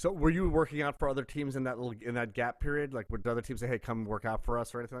 So were you working out for other teams in that gap period? Like would other teams say, "Hey, come work out for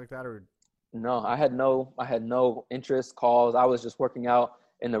us" or anything like that, or? No, I had no interest calls. I was just working out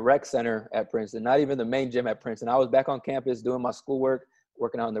in the rec center at Princeton, not even the main gym at Princeton. I was back on campus doing my schoolwork,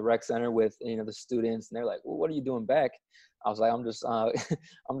 working out in the rec center with, the students, and they're like, "Well, what are you doing back?" I was like, "I'm just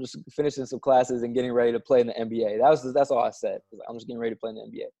I'm just finishing some classes and getting ready to play in the NBA." That's all I said. I was like, I'm just getting ready to play in the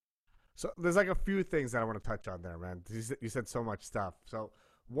NBA. So there's like a few things that I want to touch on there, man. You said so much stuff. So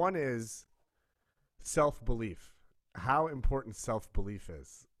one is self belief. How important self belief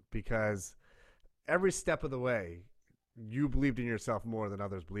is, because every step of the way, you believed in yourself more than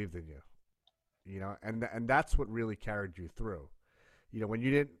others believed in you. And that's what really carried you through. When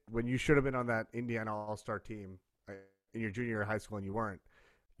you should have been on that Indiana All Star team in your junior year of high school and you weren't,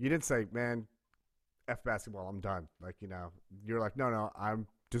 you didn't say, "Man, f basketball, I'm done." You're like, "No, no, I'm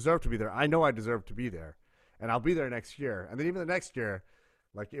deserve to be there. I know I deserve to be there, and I'll be there next year." And then even the next year,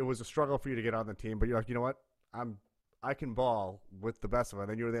 like it was a struggle for you to get on the team, but you're like, "You know what? I can ball with the best of them."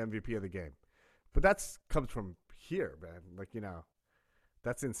 And then you were the MVP of the game. But that's comes from here, man.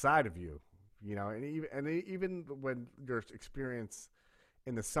 That's inside of you. And even when your experience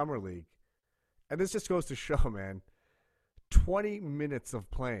in the summer league, and this just goes to show, man, 20 minutes of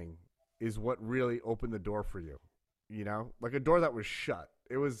playing is what really opened the door for you. Like a door that was shut.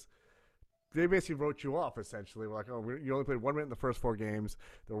 It was they basically wrote you off essentially. We're like, "Oh, you only played 1 minute in the first 4 games."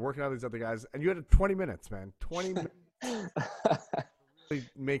 They were working on these other guys, and you had 20 minutes, man. 20 minutes to really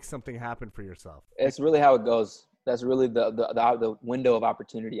make something happen for yourself. It's really how it goes. That's really the window of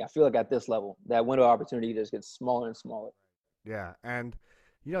opportunity. I feel like at this level, that window of opportunity just gets smaller and smaller. Yeah, and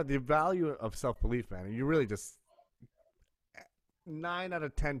the value of self belief, man. And you really just 9 out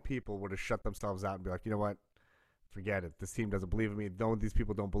of 10 people would have shut themselves out and be like, "You know what? Forget it. This team doesn't believe in me. No, these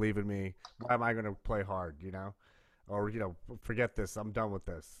people don't believe in me. Why am I going to play hard? Or forget this. I'm done with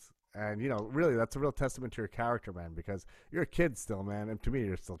this." And really, that's a real testament to your character, man. Because you're a kid still, man. And to me,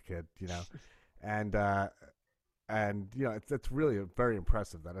 you're still a kid. And it's really very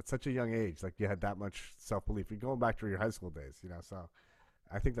impressive that at such a young age, like you had that much self belief. You're going back to your high school days. So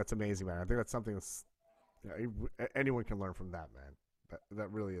I think that's amazing, man. I think that's something that's anyone can learn from that, man.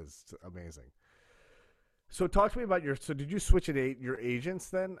 That really is amazing. So talk to me about so did you switch your agents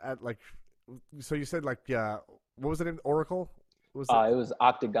then so you said what was the name? Oracle? It was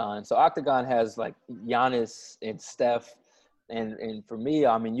Octagon. So Octagon has like Giannis and Steph. And for me,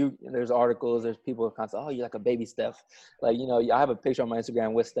 I mean, there's articles, there's people who kind of say, "Oh, you're like a baby Steph." I have a picture on my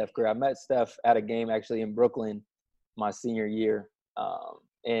Instagram with Steph Curry. I met Steph at a game actually in Brooklyn my senior year.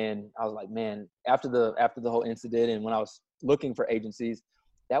 And I was like, man, after the whole incident and when I was looking for agencies,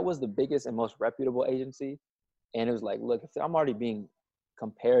 that was the biggest and most reputable agency. And it was like, look, if I'm already being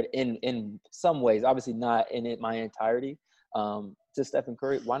compared in some ways, obviously not in my entirety, to Stephen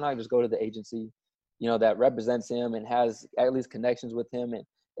Curry, why not just go to the agency, that represents him and has at least connections with him, and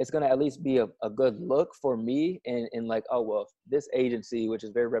it's going to at least be a good look for me and like, oh, well, if this agency, which is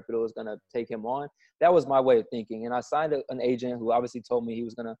very reputable, is going to take him on. That was my way of thinking. And I signed an agent who obviously told me he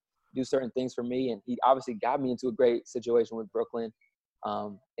was going to do certain things for me. And he obviously got me into a great situation with Brooklyn,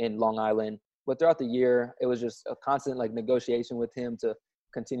 in Long Island. But throughout the year, it was just a constant negotiation with him to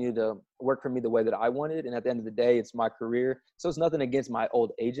continue to work for me the way that I wanted. And at the end of the day, it's my career. So it's nothing against my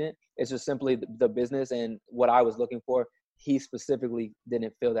old agent. It's just simply the business and what I was looking for. He specifically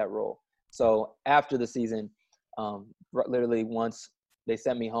didn't fill that role. So after the season, literally once they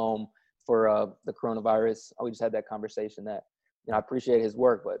sent me home for the coronavirus, we just had that conversation that, I appreciate his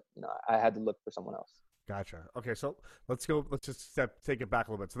work, but, I had to look for someone else. Gotcha. Okay, so let's go. Let's just take it back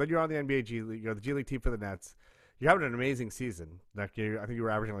a little bit. So then you're on the NBA G League. You're the G League team for the Nets. You're having an amazing season. I think you were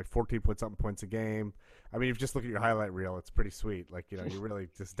averaging 14 something points a game. I mean, if you just look at your highlight reel, it's pretty sweet. You really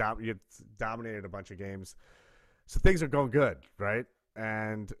just you dominated a bunch of games. So things are going good, right?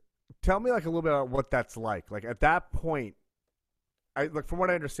 And tell me a little bit about what that's like. At that point, from what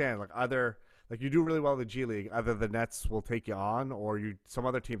I understand, either you do really well in the G League, either the Nets will take you on, or some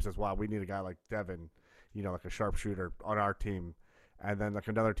other team says, "Wow, we need a guy like Devin, like a sharpshooter on our team," and then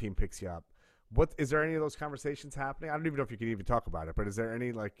another team picks you up. Is there any of those conversations happening? I don't even know if you can even talk about it, but is there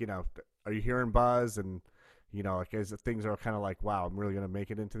any are you hearing buzz and is things are kind of wow, I'm really going to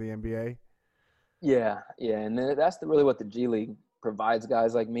make it into the NBA? Yeah, and that's really what the G League provides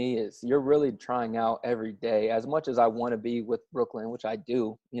guys like me is you're really trying out every day. As much as I want to be with Brooklyn, which I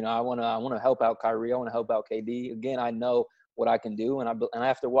do, I want to help out Kyrie, I want to help out KD. Again, I know what I can do, and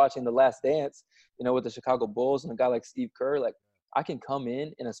after watching The Last Dance, with the Chicago Bulls and a guy like Steve Kerr, I can come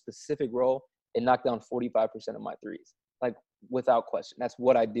in a specific role and knock down 45% of my threes, without question. That's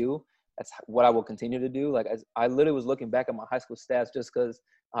what I do. That's what I will continue to do. I literally was looking back at my high school stats just because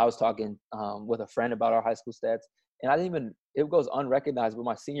I was talking with a friend about our high school stats, And I didn't even, it goes unrecognized, but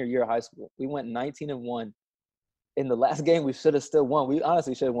my senior year of high school, we went 19-1. In the last game, we should have still won. We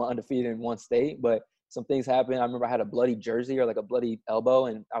honestly should have won undefeated in one state, but some things happened. I remember I had a bloody jersey or like a bloody elbow,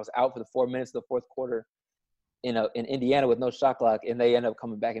 and I was out for the 4 minutes of the fourth quarter in Indiana with no shot clock, and they ended up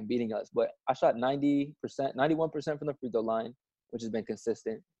coming back and beating us. But I shot 90%, 91% from the free throw line, which has been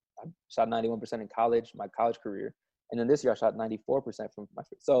consistent. I shot 91% in college, my college career. And then this year I shot 94% from my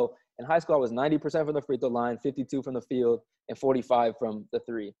free. So in high school, I was 90% from the free throw line, 52 from the field, and 45 from the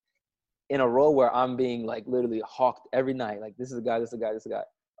three. In a role where I'm being like literally hawked every night. Like, this is a guy, this is a guy, this is a guy.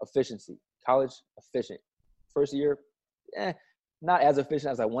 Efficiency. College, efficient. First year, not as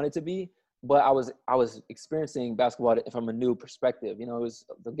efficient as I wanted to be, but I was experiencing basketball from a new perspective. You know,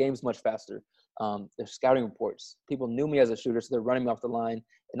 the game's much faster. There's scouting reports. People knew me as a shooter, so they're running me off the line.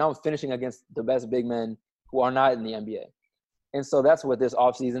 And now I'm finishing against the best big men who are not in the NBA. And so that's what this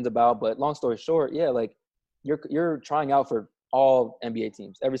offseason's about. But long story short, yeah, like you're trying out for all NBA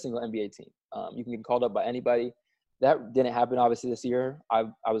teams, every single NBA team. You can get called up by anybody. That didn't happen, obviously, this year. I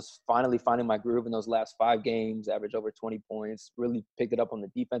was finally finding my groove in those last 5 games, averaged over 20 points, really picked it up on the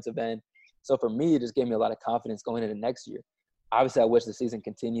defensive end. So for me, it just gave me a lot of confidence going into next year. Obviously, I wish the season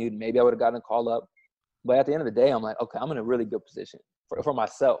continued. Maybe I would have gotten a call up. But at the end of the day, I'm like, okay, I'm in a really good position for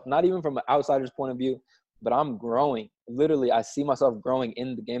myself. Not even from an outsider's point of view, but I'm growing. Literally, I see myself growing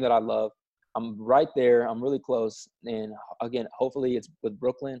in the game that I love. I'm right there. I'm really close. And again, hopefully it's with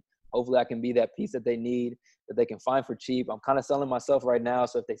Brooklyn. Hopefully I can be that piece that they need, that they can find for cheap. I'm kind of selling myself right now.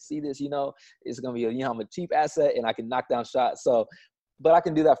 So if they see this, it's going to be, I'm a cheap asset and I can knock down shots. So, but I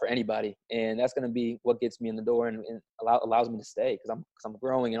can do that for anybody. And that's going to be what gets me in the door and allows me to stay because I'm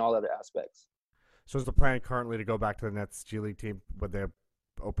growing in all other aspects. So is the plan currently to go back to the Nets G League team when they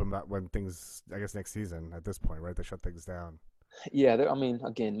open up when things, I guess, next season at this point, right? They shut things down. Yeah, I mean,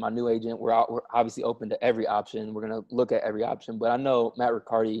 again, my new agent, we're obviously open to every option. We're going to look at every option. But I know Matt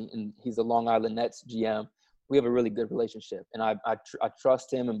Riccardi, and he's the Long Island Nets GM. We have a really good relationship. And I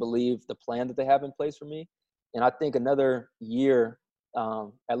trust him and believe the plan that they have in place for me. And I think another year,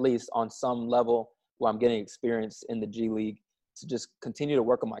 at least on some level, where I'm getting experience in the G League to just continue to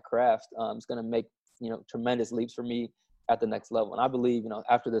work on my craft, it's going to make, tremendous leaps for me at the next level. And I believe,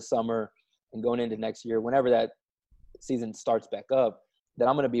 after this summer and going into next year, whenever that season starts back up, that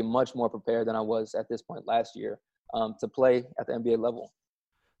I'm going to be much more prepared than I was at this point last year to play at the NBA level.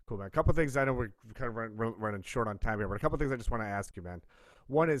 Cool, man. A couple of things. I know we're kind of running short on time here, but a couple of things I just want to ask you, man.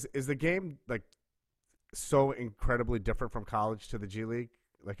 One is the game like so incredibly different from college to the G League?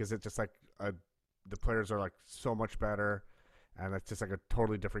 Like, is it just like the players are like so much better, and it's just like a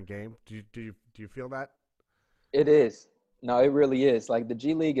totally different game? Do you feel that? It is. No, it really is. Like the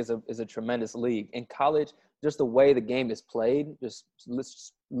G League is a tremendous league. In college, just the way the game is played, just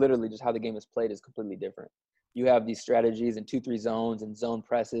literally just how the game is played is completely different. You have these strategies and 2-3 zones and zone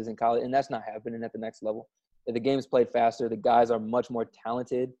presses in college, and that's not happening at the next level. The game is played faster. The guys are much more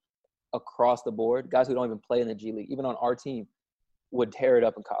talented across the board. Guys who don't even play in the G League, even on our team, would tear it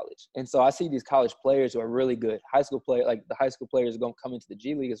up in college. And so I see these college players who are really good. High school player, like the high school players are going to come into the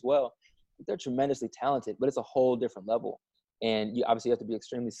G League as well. They're tremendously talented, but it's a whole different level. And you obviously have to be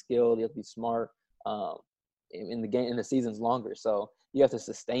extremely skilled. You have to be smart. In the game, in the season's longer, so you have to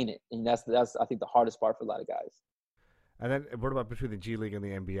sustain it, and that's I think the hardest part for a lot of guys. And then what about between the G League and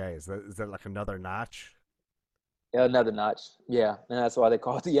the NBA? Is that like another notch? Yeah, another notch. Yeah, and that's why they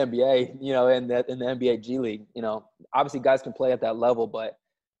call it the NBA. And in the NBA G League, obviously guys can play at that level, but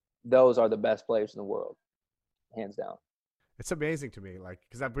those are the best players in the world, hands down. It's amazing to me, like,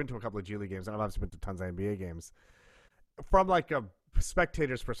 because I've been to a couple of G League games, and I've obviously been to tons of NBA games. From like a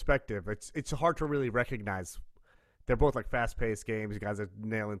spectator's perspective, it's hard to really recognize. They're both like fast-paced games. You guys are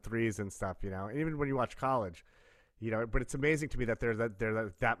nailing threes and stuff, And even when you watch college, But it's amazing to me that there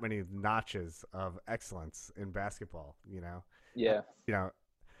are that many notches of excellence in basketball, Yeah. You know,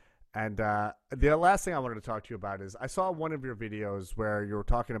 and the last thing I wanted to talk to you about is I saw one of your videos where you were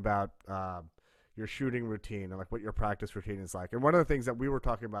talking about your shooting routine and like what your practice routine is like. And one of the things that we were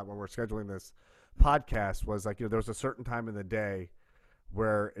talking about when we we're scheduling this podcast was like, there was a certain time in the day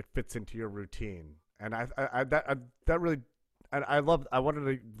where it fits into your routine. And that really, and I wanted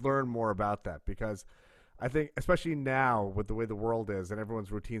to learn more about that because I think, especially now with the way the world is and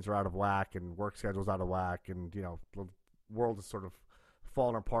everyone's routines are out of whack and work schedules out of whack, and the world is sort of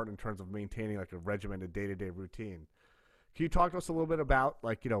falling apart in terms of maintaining like a regimented day-to-day routine. Can you talk to us a little bit about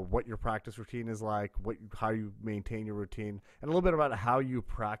what your practice routine is like, how you maintain your routine, and a little bit about how you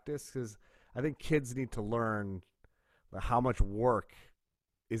practice? Because I think kids need to learn how much work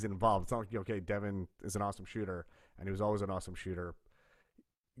is involved. It's not like, okay, Devin is an awesome shooter, and he was always an awesome shooter.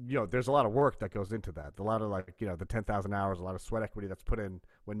 there's a lot of work that goes into that. A lot of like, the 10,000 hours, a lot of sweat equity that's put in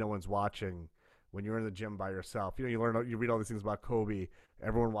when no one's watching. When you're in the gym by yourself, you read all these things about Kobe.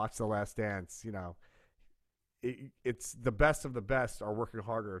 Everyone watched The Last Dance. It's the best of the best are working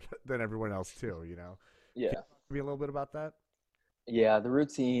harder than everyone else too. Can you Yeah. talk to me a little bit about that? Yeah, the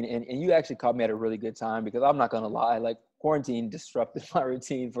routine, and you actually caught me at a really good time because I'm not gonna lie, like quarantine disrupted my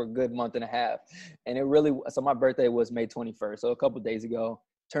routine for a good month and a half, and it really. So my birthday was May 21st, so a couple of days ago,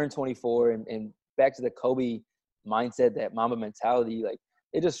 turned 24, and back to the Kobe mindset, that Mamba mentality, like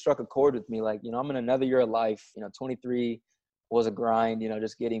it just struck a chord with me. Like I'm in another year of life. 23 was a grind.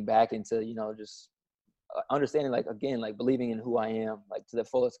 Just getting back into just understanding, like again, like believing in who I am, like to the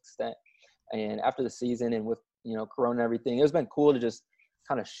fullest extent. And after the season and with Corona and everything, it's been cool to just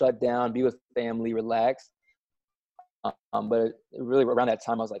kind of shut down, be with family, relax. But really around that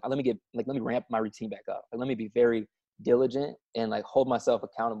time, I was like, let me ramp my routine back up. Like, let me be very diligent and like hold myself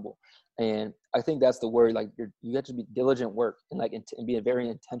accountable. And I think that's the word. Like you have to be diligent work and like and be very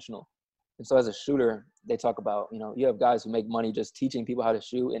intentional. And so as a shooter, they talk about you have guys who make money just teaching people how to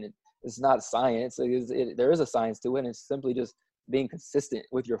shoot, and it's not science. There is a science to it, and it's simply just being consistent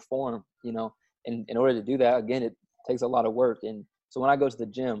with your form. And in order to do that, again, it takes a lot of work. And so when I go to the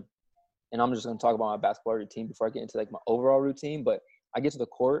gym, and I'm just going to talk about my basketball routine before I get into like my overall routine. But I get to the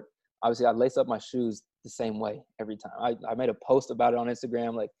court, obviously I lace up my shoes the same way every time. I made a post about it on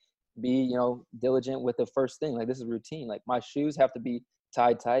Instagram, like be, diligent with the first thing. Like this is routine. Like my shoes have to be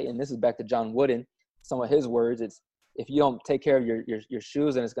tied tight. And this is back to John Wooden, some of his words. It's if you don't take care of your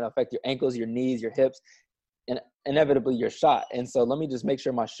shoes, and it's going to affect your ankles, your knees, your hips, and inevitably your shot. And so let me just make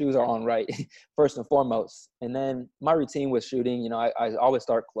sure my shoes are on right first and foremost. And then my routine with shooting, I always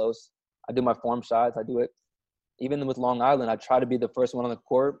start close. I do my form shots. I do it even with Long Island. I try to be the first one on the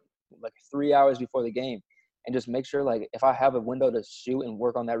court like 3 hours before the game, and just make sure, like, if I have a window to shoot and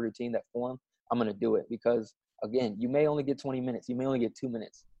work on that routine, that form, I'm going to do it. Because again, you may only get 20 minutes. You may only get 2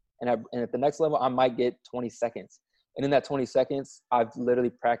 minutes. And at the next level, I might get 20 seconds. And in that 20 seconds, I've literally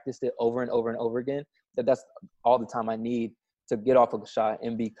practiced it over and over and over again. That's all the time I need to get off of a shot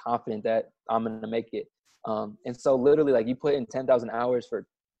and be confident that I'm going to make it. And so literally, like, you put in 10,000 hours for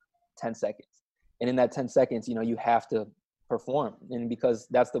 10 seconds. And in that 10 seconds, you have to perform. And because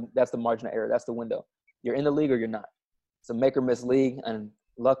that's the margin of error. That's the window. You're in the league or you're not. It's a make or miss league. And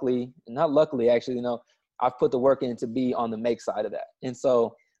not luckily, actually, I've put the work in to be on the make side of that. And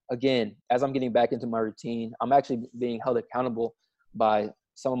so again, as I'm getting back into my routine, I'm actually being held accountable by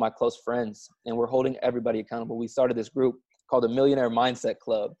some of my close friends, and we're holding everybody accountable. We started this group called the Millionaire Mindset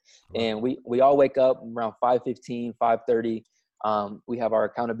Club. Wow. And we all wake up around 5:15, 5:30. We have our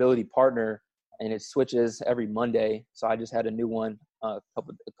accountability partner, and it switches every Monday. So I just had a new one a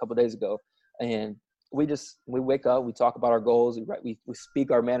couple days ago, and we wake up, we talk about our goals, we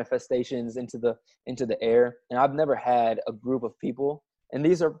speak our manifestations into the air. And I've never had a group of people, and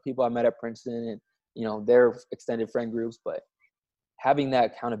these are people I met at Princeton and their extended friend groups, but having that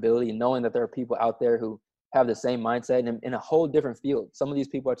accountability and knowing that there are people out there who have the same mindset in a whole different field. Some of these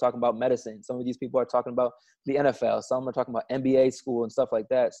people are talking about medicine. Some of these people are talking about the NFL. Some are talking about MBA school and stuff like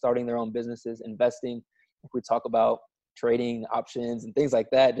that, starting their own businesses, investing. If we talk about trading options and things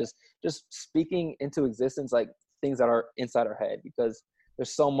like that, just speaking into existence, like things that are inside our head, because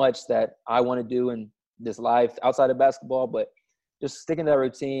there's so much that I want to do in this life outside of basketball, but just sticking to that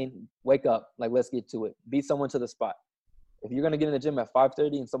routine, wake up, like, let's get to it. Beat someone to the spot. If you're going to get in the gym at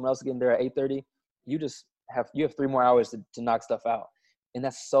 5:30 and someone else is getting there at 8:30, you have 3 more hours to knock stuff out. And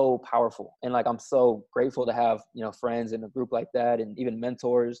that's so powerful. And like, I'm so grateful to have, friends in a group like that, and even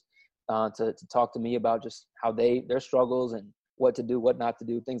mentors to talk to me about just how their struggles and what to do, what not to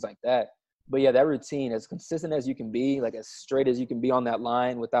do, things like that. But yeah, that routine, as consistent as you can be, like as straight as you can be on that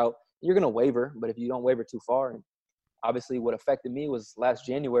line without, you're going to waver, but if you don't waver too far. And obviously what affected me was last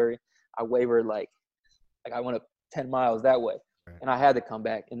January, I wavered like I went up 10 miles that way. And I had to come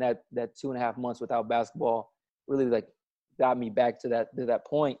back. And that 2.5 months without basketball really like got me back to that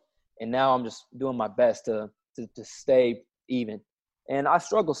point. And now I'm just doing my best to stay even. And I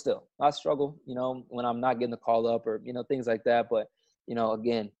struggle still. When I'm not getting the call up or, things like that. But,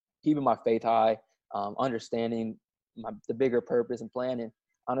 again, keeping my faith high, understanding the bigger purpose and plan. And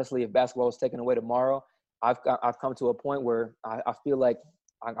honestly, if basketball was taken away tomorrow, I've come to a point where I feel like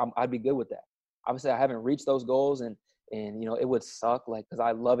I'd be good with that. Obviously, I haven't reached those goals, and it would suck, like, because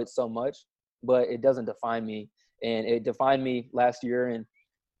I love it so much, but it doesn't define me. And it defined me last year, and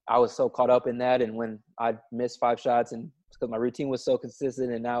I was so caught up in that. And when I missed 5 shots, and because my routine was so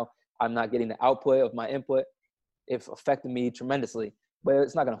consistent, and now I'm not getting the output of my input, it affected me tremendously. But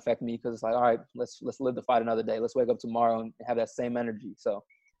it's not going to affect me, because it's like, all right, let's live to fight another day. Let's wake up tomorrow and have that same energy. So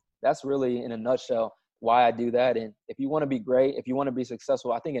that's really in a nutshell why I do that. And if you want to be great, if you want to be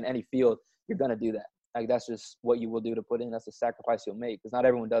successful, I think in any field, you're going to do that. Like, that's just what you will do to put in. That's the sacrifice you'll make, because not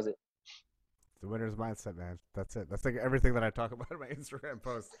everyone does it. The winner's mindset, man. That's it. That's like everything that I talk about in my Instagram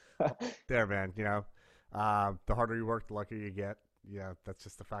posts. There, man. The harder you work, the luckier you get. Yeah, that's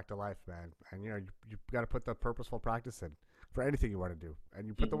just the fact of life, man. And you got to put the purposeful practice in for anything you want to do, and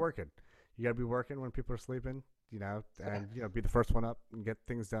you put the work in. You got to be working when people are sleeping, and be the first one up and get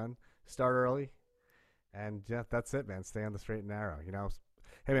things done. Start early, and yeah, that's it, man. Stay on the straight and narrow.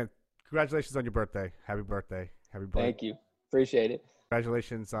 Hey, man, congratulations on your birthday. Happy birthday. Happy birthday. Thank you. Appreciate it.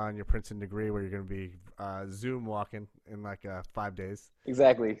 Congratulations on your Princeton degree, where you're going to be Zoom walking in like 5 days.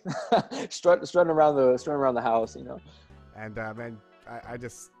 Exactly. strutting around the house, And man, I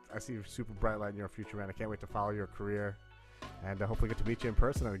see a super bright light in your future, man. I can't wait to follow your career, and hopefully get to meet you in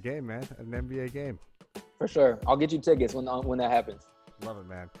person at a game, man, at an NBA game. For sure. I'll get you tickets when that happens. Love it,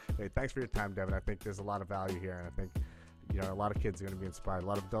 man. Hey, thanks for your time, Devin. I think there's a lot of value here, and I think a lot of kids are going to be inspired. A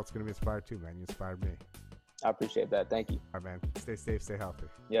lot of adults are going to be inspired too, man. You inspired me. I appreciate that. Thank you. All right, man. Stay safe, stay healthy.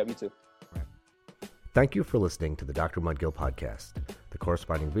 Yeah, me too. Right. Thank you for listening to the Dr. Mudgill podcast. The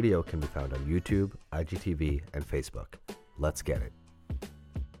corresponding video can be found on YouTube, IGTV, and Facebook. Let's get it.